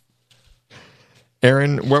 Yes.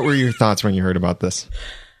 Erin, what were your thoughts when you heard about this?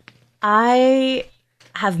 I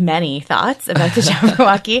have many thoughts about the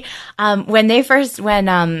Jabberwocky. When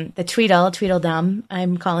the Tweedledum,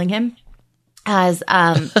 I'm calling him, has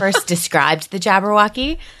first described the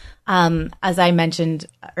Jabberwocky, as I mentioned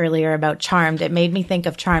earlier about Charmed, it made me think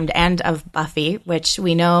of Charmed and of Buffy, which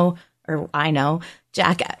we know, or I know,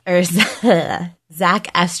 Zach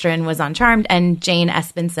Estrin was on Charmed, and Jane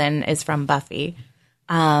Espenson is from Buffy.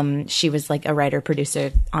 She was like a writer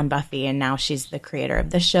producer on Buffy, and now she's the creator of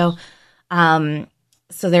the show.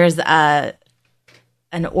 So there's an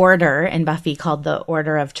order in Buffy called the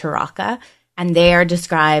Order of Taraka, and they are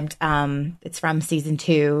described. It's from season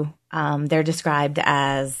 2. They're described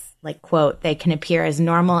as, like, quote, "They can appear as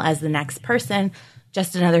normal as the next person,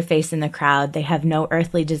 just another face in the crowd. They have no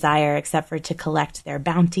earthly desire except for to collect their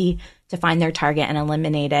bounty, to find their target and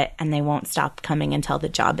eliminate it, and they won't stop coming until the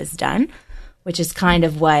job is done," which is kind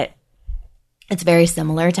of what, it's very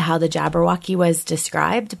similar to how the Jabberwocky was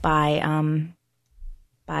described by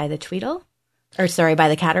the Tweedle, or sorry, by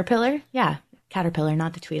the Caterpillar. Yeah, Caterpillar,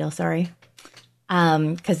 not the Tweedle, sorry.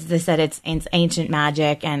 Because they said it's ancient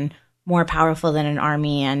magic and more powerful than an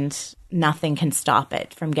army, and nothing can stop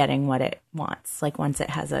it from getting what it wants, like once it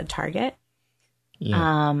has a target.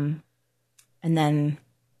 Yeah. And then,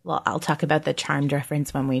 well, I'll talk about the charmed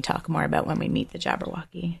reference when we talk more about when we meet the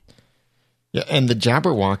Jabberwocky. Yeah, and the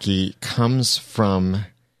Jabberwocky comes from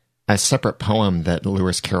a separate poem that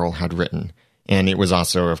Lewis Carroll had written. And it was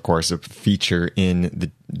also, of course, a feature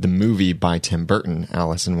in the movie by Tim Burton,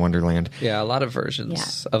 Alice in Wonderland. Yeah, a lot of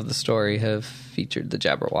versions of the story have featured the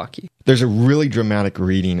Jabberwocky. There's a really dramatic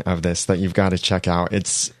reading of this that you've got to check out.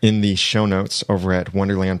 It's in the show notes over at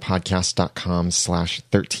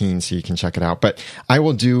wonderlandpodcast.com/13, so you can check it out. But I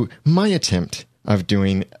will do my attempt of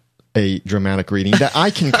doing a dramatic reading that I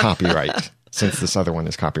can copyright, since this other one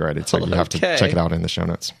is copyrighted. So you have to check it out in the show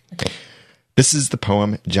notes. This is the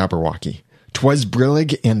poem Jabberwocky. "'Twas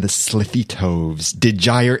Brillig and the Slithy Toves did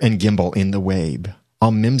gyre and gimble in the wabe.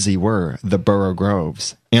 All mimsy were the Burrow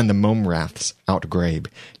Groves, and the Momraths outgrabe."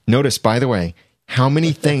 Notice, by the way, how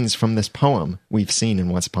many things from this poem we've seen in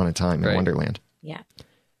Once Upon a Time in Wonderland. Yeah.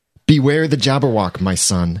 "Beware the Jabberwock, my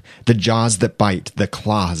son, the jaws that bite, the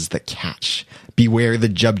claws that catch. Beware the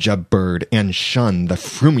Jubjub bird, and shun the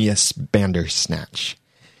frumious Bandersnatch.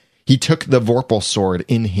 He took the Vorpal sword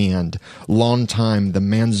in hand, long time the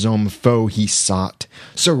Manzome foe he sought,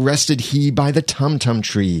 so rested he by the Tumtum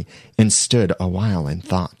tree, and stood a while in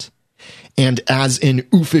thought. And as in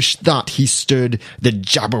oofish thought he stood, the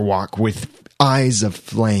Jabberwock with eyes of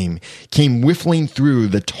flame came whiffling through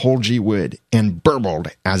the Tolgy wood, and burbled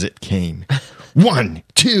as it came. 1,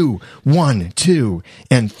 2, 1, 2,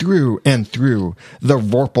 and through the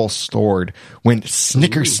Vorpal sword went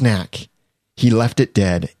snicker-snack. He left it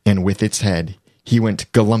dead, and with its head he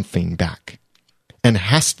went galumphing back. And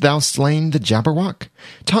hast thou slain the Jabberwock?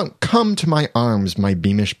 Come to my arms, my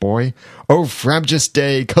beamish boy. O frabjous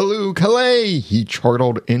day, Callooh, Callay, he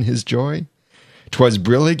chortled in his joy. 'Twas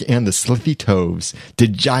Brillig and the Slithy Toves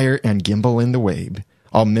did gyre and gimble in the wabe.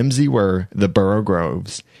 All mimsy were the Burrow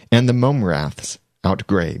Groves, and the Momraths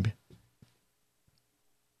outgrabe."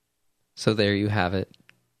 So there you have it.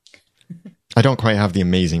 I don't quite have the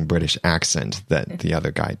amazing British accent that the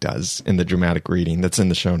other guy does in the dramatic reading that's in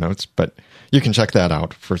the show notes, but you can check that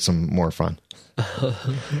out for some more fun.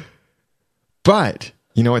 But,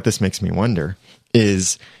 you know what this makes me wonder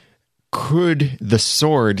is, could the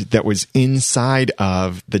sword that was inside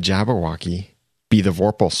of the Jabberwocky be the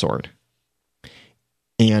Vorpal sword?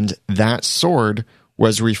 And that sword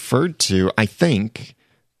was referred to, I think,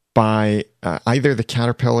 by either the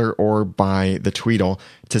Caterpillar or by the Tweedle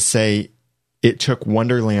to say it took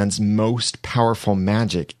Wonderland's most powerful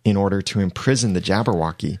magic in order to imprison the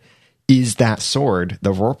Jabberwocky. Is that sword,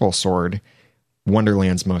 the Vorpal sword,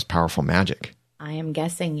 Wonderland's most powerful magic? I am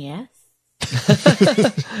guessing yes.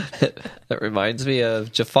 That reminds me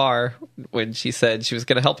of Jafar when she said she was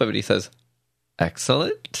going to help him, and he says,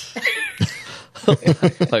 "Excellent."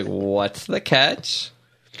 Like, what's the catch?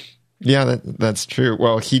 Yeah, that's true.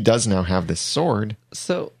 Well, he does now have this sword.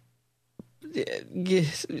 So,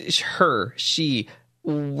 she,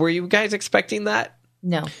 were you guys expecting that?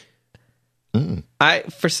 No.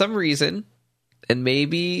 For some reason, and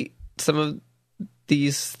maybe some of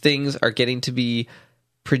these things are getting to be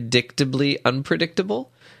predictably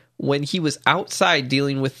unpredictable. When he was outside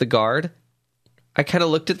dealing with the guard, I kind of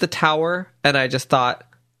looked at the tower and I just thought,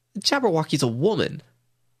 Jabberwocky's a woman.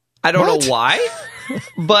 I don't know why,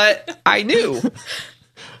 but I knew.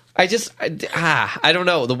 I don't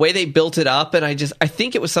know. The way they built it up, and I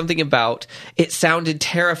think it was something about, it sounded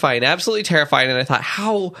terrifying, absolutely terrifying, and I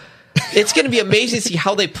thought, it's going to be amazing to see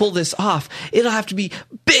how they pull this off. It'll have to be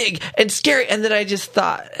big and scary. And then I just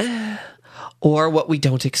thought, or what we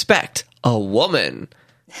don't expect, a woman.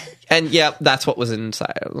 And yeah, that's what was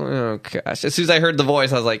inside. Oh gosh. As soon as I heard the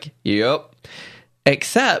voice, I was like, yep.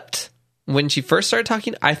 Except when she first started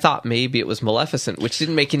talking, I thought maybe it was Maleficent, which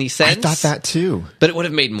didn't make any sense. I thought that too. But it would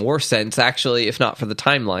have made more sense, actually, if not for the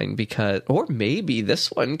timeline, or maybe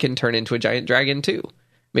this one can turn into a giant dragon too.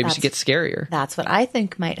 Maybe she gets scarier. That's what I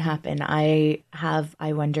think might happen. I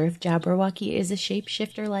wonder if Jabberwocky is a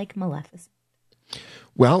shapeshifter like Maleficent.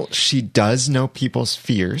 Well, she does know people's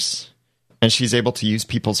fears, and she's able to use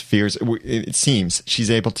people's fears. It seems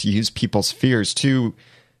she's able to use people's fears to,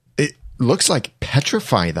 it looks like,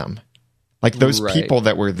 petrify them. Like those people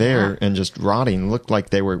that were there and just rotting looked like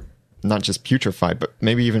they were not just putrefied, but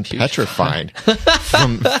maybe even petrified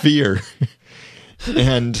from fear.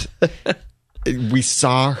 And we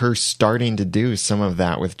saw her starting to do some of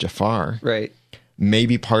that with Jafar. Right.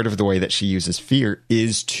 Maybe part of the way that she uses fear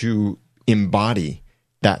is to embody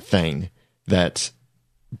that thing that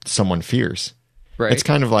someone fears. Right. It's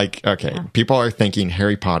kind of like, okay, people are thinking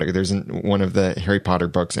Harry Potter. There's one of the Harry Potter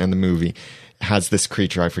books and the movie has this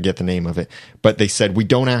creature. I forget the name of it. But they said, we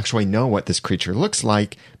don't actually know what this creature looks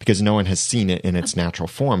like because no one has seen it in its natural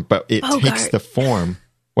form. But it takes the form.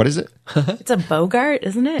 What is it? It's a Bogart,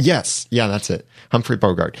 isn't it? Yes. Yeah, that's it. Humphrey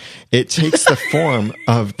Bogart. It takes the form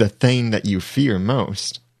of the thing that you fear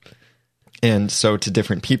most. And so to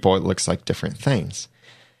different people, it looks like different things.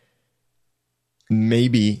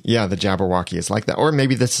 Maybe, the Jabberwocky is like that. Or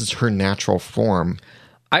maybe this is her natural form.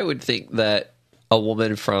 I would think that a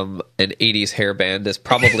woman from an 80s hair band is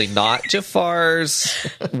probably not Jafar's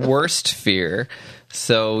worst fear.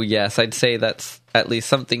 So, yes, I'd say that's at least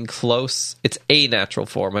something close. It's a natural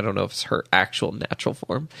form. I don't know if it's her actual natural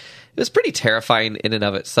form. It was pretty terrifying in and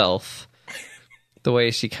of itself. The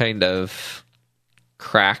way she kind of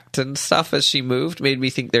cracked and stuff as she moved made me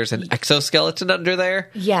think there's an exoskeleton under there.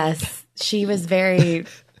 Yes, she was very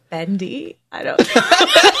bendy. I don't know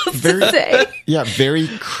what else to say. Yeah, very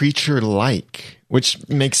creature-like, which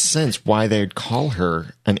makes sense why they'd call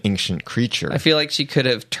her an ancient creature. I feel like she could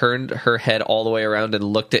have turned her head all the way around and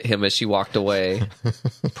looked at him as she walked away.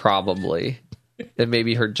 Probably. And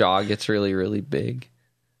maybe her jaw gets really, really big.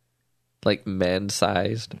 Like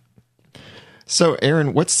man-sized. So,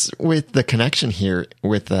 Aaron, what's with the connection here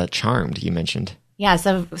with Charmed you mentioned? Yeah,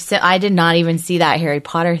 so I did not even see that Harry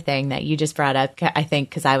Potter thing that you just brought up, I think,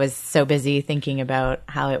 because I was so busy thinking about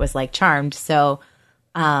how it was like Charmed. So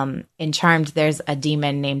in Charmed, there's a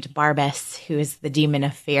demon named Barbas, who is the demon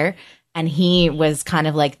of fear. And he was kind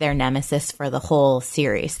of like their nemesis for the whole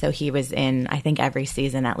series. So he was in, I think, every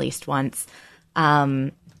season at least once.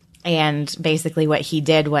 And basically what he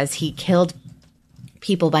did was he killed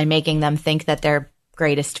people by making them think that their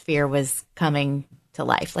greatest fear was coming to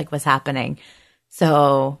life, like was happening.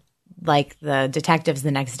 So like the detectives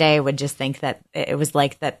the next day would just think that it was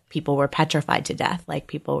like that people were petrified to death, like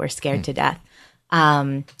people were scared to death.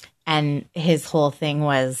 And his whole thing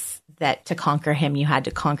was that to conquer him, you had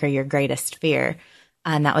to conquer your greatest fear.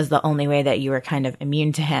 And that was the only way that you were kind of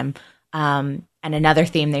immune to him. And another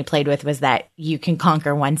theme they played with was that you can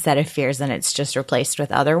conquer one set of fears and it's just replaced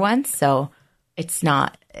with other ones. So it's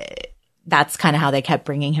not, that's kind of how they kept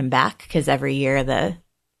bringing him back, because every year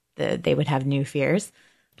they would have new fears.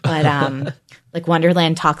 But like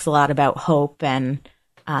Wonderland talks a lot about hope and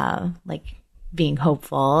like being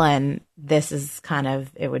hopeful, and this is kind of,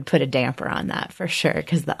 it would put a damper on that for sure,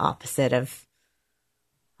 because the opposite of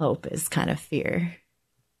hope is kind of fear.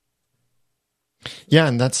 Yeah,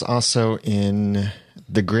 and that's also in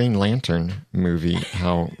the Green Lantern movie,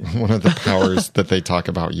 how one of the powers that they talk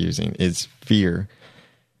about using is fear.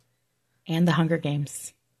 And the Hunger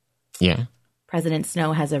Games. Yeah. President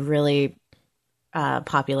Snow has a really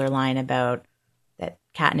popular line about that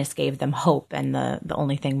Katniss gave them hope, and the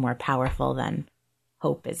only thing more powerful than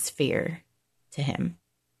hope is fear to him.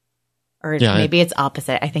 Or maybe it's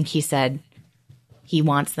opposite. I think he said he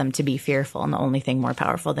wants them to be fearful, and the only thing more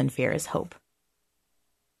powerful than fear is hope.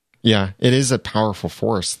 Yeah, it is a powerful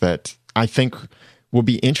force that I think will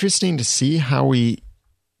be interesting to see how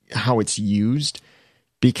it's used,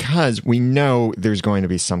 because we know there's going to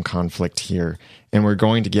be some conflict here, and we're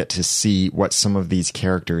going to get to see what some of these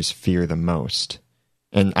characters fear the most,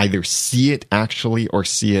 and either see it actually or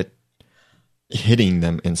see it hitting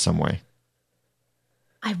them in some way.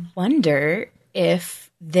 I wonder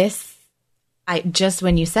if just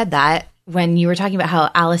when you said that, when you were talking about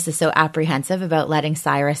how Alice is so apprehensive about letting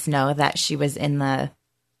Cyrus know that she was in the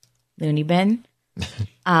loony bin,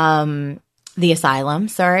 the asylum,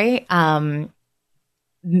 sorry,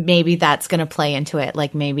 maybe that's going to play into it.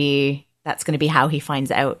 Like maybe that's going to be how he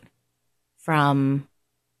finds out from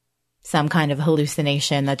some kind of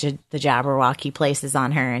hallucination that the Jabberwocky places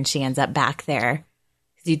on her, and she ends up back there.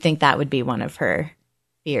 Because you'd think that would be one of her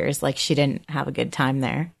fears, like she didn't have a good time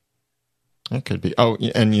there. It could be. Oh,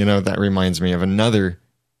 and that reminds me of another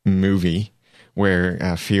movie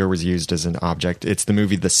where fear was used as an object. It's the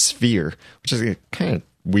movie The Sphere, which is a kind of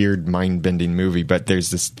weird, mind-bending movie, but there's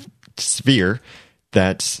this sphere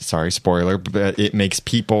that, sorry, spoiler, but it makes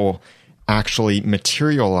people actually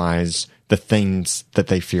materialize the things that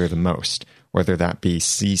they fear the most, whether that be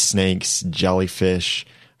sea snakes, jellyfish,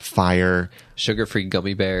 fire, Sugar-free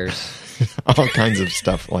gummy bears. all kinds of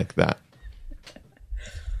stuff like that.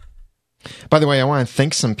 By the way, I want to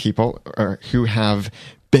thank some people who have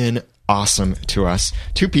been awesome to us.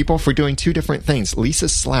 2 people for doing 2 different things. Lisa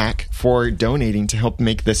Slack for donating to help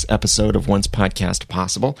make this episode of Once Podcast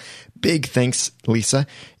possible. Big thanks, Lisa.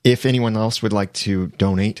 If anyone else would like to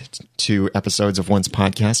donate to episodes of Once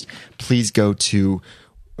Podcast, please go to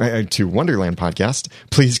Wonderland Podcast.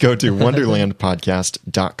 Please go to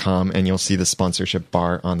wonderlandpodcast.com and you'll see the sponsorship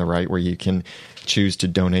bar on the right where you can choose to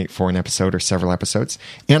donate for an episode or several episodes.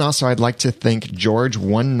 And also, I'd like to thank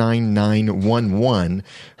George19911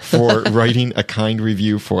 for writing a kind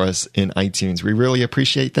review for us in iTunes. We really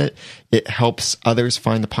appreciate that. It helps others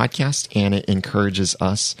find the podcast and it encourages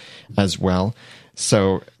us as well.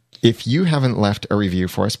 So if you haven't left a review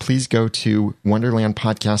for us, please go to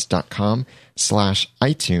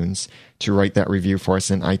wonderlandpodcast.com/iTunes to write that review for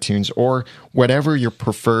us in iTunes or whatever your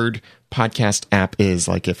preferred podcast app is.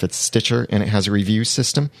 Like if it's Stitcher and it has a review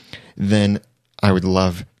system, then I would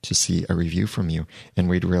love to see a review from you. And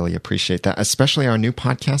we'd really appreciate that, especially our new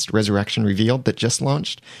podcast, Resurrection Revealed, that just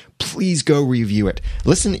launched. Please go review it.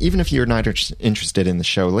 Listen, even if you're not interested in the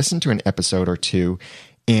show, listen to an episode or 2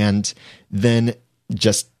 and then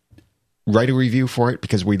just write a review for it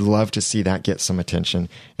because we'd love to see that get some attention.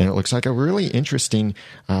 And it looks like a really interesting,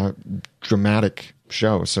 dramatic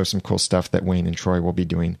show. So some cool stuff that Wayne and Troy will be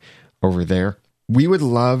doing over there. We would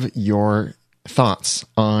love your thoughts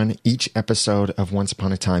on each episode of Once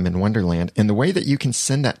Upon a Time in Wonderland. And the way that you can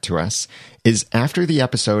send that to us is after the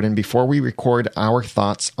episode and before we record our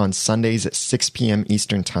thoughts on Sundays at 6 p.m.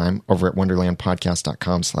 Eastern Time over at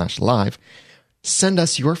wonderlandpodcast.com/live. Send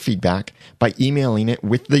us your feedback by emailing it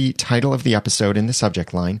with the title of the episode in the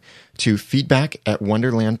subject line to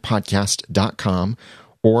feedback@wonderlandpodcast.com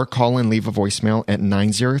or call and leave a voicemail at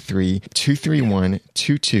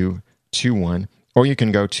 903-231-2221. Or you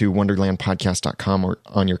can go to wonderlandpodcast.com or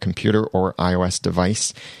on your computer or iOS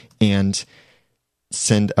device and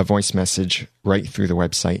send a voice message right through the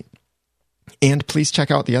website. And please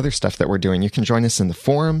check out the other stuff that we're doing. You can join us in the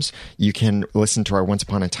forums. You can listen to our Once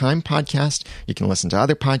Upon a Time podcast. You can listen to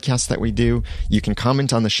other podcasts that we do. You can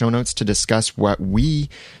comment on the show notes to discuss what we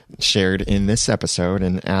shared in this episode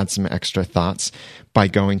and add some extra thoughts by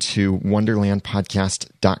going to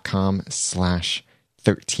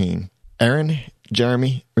wonderlandpodcast.com/13. Aaron,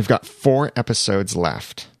 Jeremy, we've got 4 episodes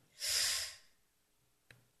left.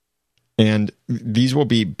 And these will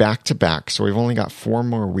be back to back. So we've only got 4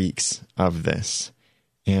 more weeks of this.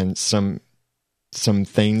 And some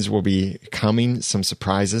things will be coming, some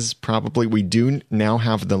surprises probably. We do now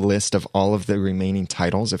have the list of all of the remaining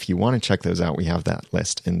titles. If you want to check those out, we have that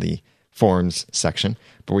list in the forums section.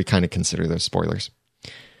 But we kind of consider those spoilers.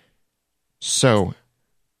 So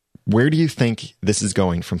where do you think this is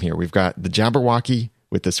going from here? We've got the Jabberwocky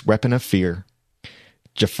with this weapon of fear.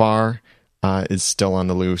 Jafar is still on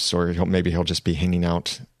the loose, or maybe he'll just be hanging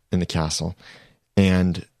out in the castle.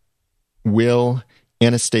 And Will,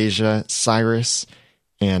 Anastasia, Cyrus,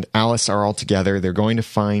 and Alice are all together. They're going to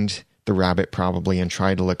find the rabbit probably and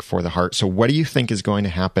try to look for the heart. So what do you think is going to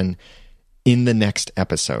happen in the next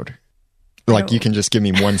episode? Like, you can just give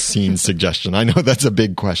me one scene suggestion. I know that's a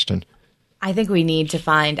big question. I think we need to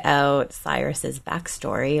find out Cyrus's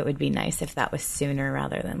backstory. It would be nice if that was sooner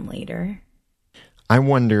rather than later. I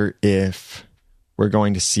wonder if we're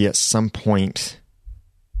going to see at some point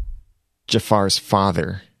Jafar's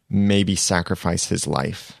father maybe sacrifice his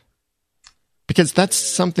life. Because that's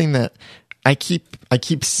something that I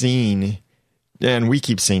keep seeing, and we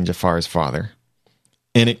keep seeing Jafar's father.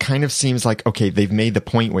 And it kind of seems like, okay, they've made the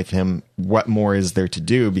point with him. What more is there to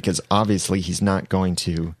do? Because obviously he's not going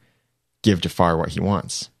to give Jafar what he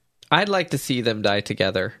wants. I'd like to see them die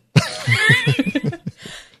together.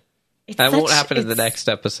 That won't happen in the next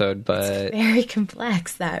episode, but it's very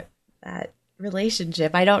complex, that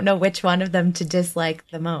relationship. I don't know which one of them to dislike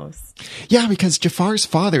the most. Yeah, because Jafar's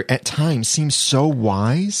father at times seems so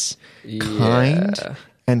wise, kind,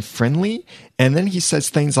 and friendly. And then he says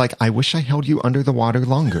things like, I wish I held you under the water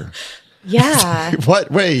longer. Yeah.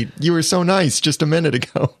 What? Wait, you were so nice just a minute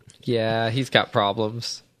ago. Yeah, he's got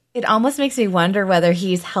problems. It almost makes me wonder whether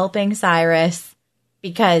he's helping Cyrus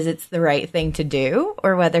because it's the right thing to do,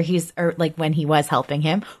 or whether or like when he was helping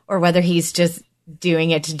him, or whether he's just doing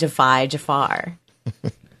it to defy Jafar.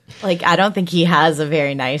 Like, I don't think he has a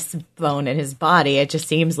very nice bone in his body. It just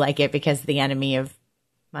seems like it because the enemy of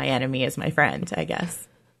my enemy is my friend, I guess.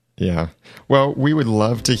 Yeah. Well, we would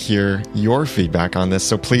love to hear your feedback on this,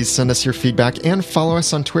 so please send us your feedback and follow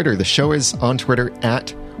us on Twitter. The show is on Twitter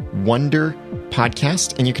at Wonder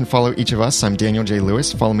Podcast, and you can follow each of us. I'm Daniel J.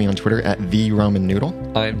 Lewis. Follow me on Twitter at The Ramen Noodle.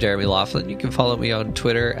 I'm Jeremy Laughlin. You can follow me on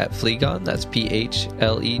Twitter at Phlegon. That's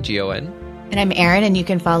Phlegon. And I'm Erin, and you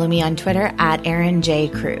can follow me on Twitter at Erin J.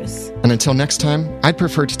 Cruz. And until next time, I'd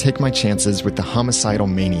prefer to take my chances with the homicidal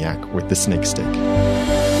maniac with the snake stick.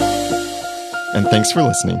 And thanks for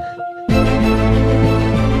listening.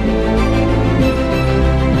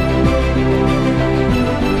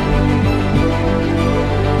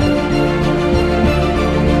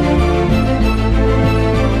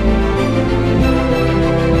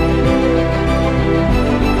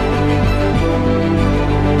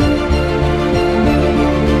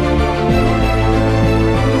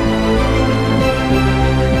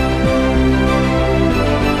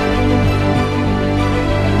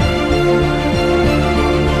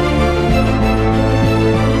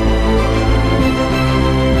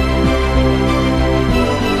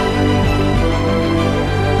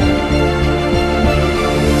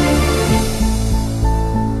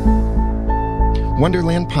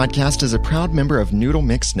 Wonderland Podcast is a proud member of Noodle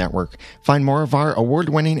Mix Network. Find more of our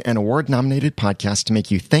award-winning and award-nominated podcasts to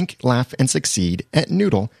make you think, laugh, and succeed at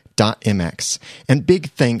noodle.mx. And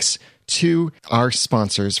big thanks to our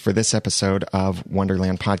sponsors for this episode of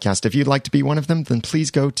Wonderland Podcast. If you'd like to be one of them, then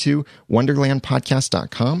please go to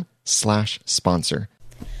wonderlandpodcast.com/sponsor.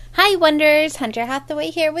 Hi, Wonders! Hunter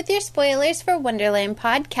Hathaway here with your spoilers for Wonderland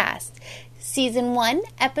Podcast. Season 1,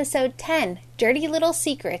 Episode 10, Dirty Little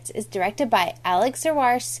Secrets, is directed by Alex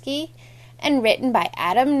Zawarsky and written by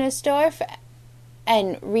Adam Nussdorf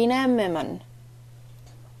and Rena Mimon.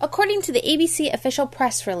 According to the ABC official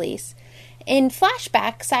press release, in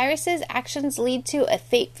flashback, Cyrus's actions lead to a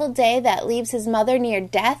fateful day that leaves his mother near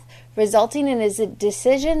death, resulting in his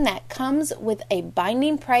decision that comes with a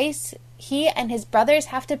binding price he and his brothers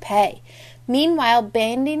have to pay. Meanwhile,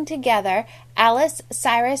 banding together, Alice,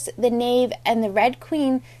 Cyrus, the Knave, and the Red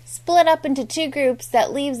Queen split up into two groups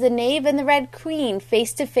that leaves the Knave and the Red Queen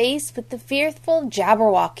face to face with the fearful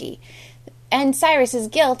Jabberwocky. And Cyrus's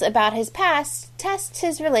guilt about his past tests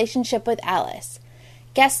his relationship with Alice.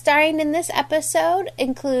 Guest starring in this episode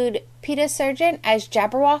include Peter Sargent as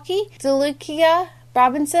Jabberwocky, Zalukia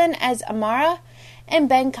Robinson as Amara, and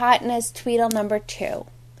Ben Cotton as Tweedle number 2.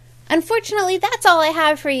 Unfortunately, that's all I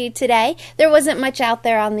have for you today. There wasn't much out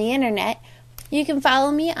there on the internet. You can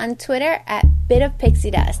follow me on Twitter at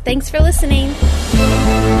BitOfPixieDust. Thanks for listening.